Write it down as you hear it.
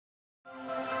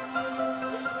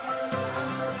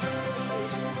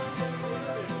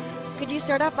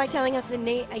start off by telling us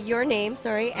your name,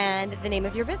 and the name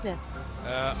of your business?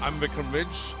 I'm Vikram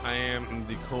Vij. I am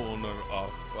the co-owner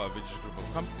of Vij's Group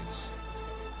of Companies.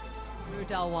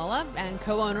 Rudal Walla, and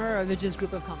co-owner of Vij's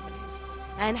Group of Companies.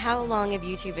 And how long have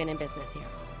you two been in business here?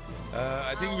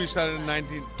 I think we started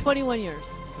in 21 years.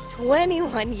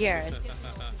 21 years.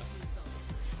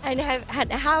 And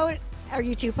how are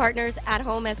you two partners at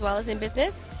home as well as in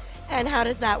business? And how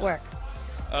does that work?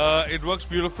 It works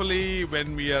beautifully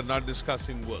when we are not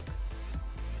discussing work.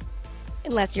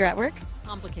 Unless you're at work?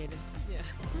 Complicated. Yeah.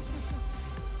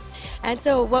 And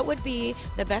so what would be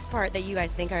the best part that you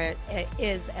guys think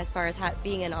is as far as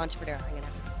being an entrepreneur?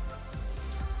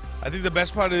 I think the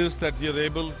best part is that you're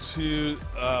able to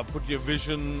put your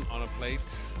vision on a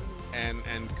plate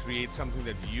and create something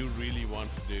that you really want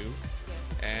to do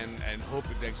and hope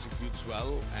it executes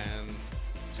well, and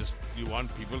just you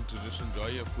want people to just enjoy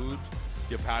your food,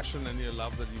 your passion and your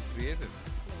love that you've created.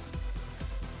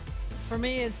 For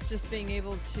me, it's just being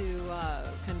able to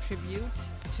contribute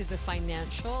to the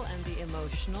financial and the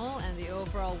emotional and the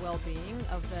overall well-being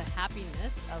of the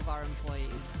happiness of our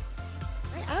employees.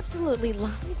 I absolutely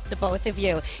love the both of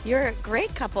you. You're a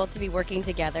great couple to be working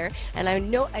together, and I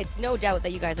know it's no doubt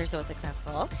that you guys are so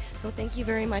successful. So thank you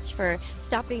very much for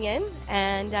stopping in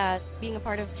and being a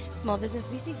part of Small Business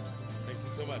BC. Thank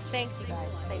you so much. Thanks, you guys.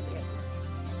 Thank you.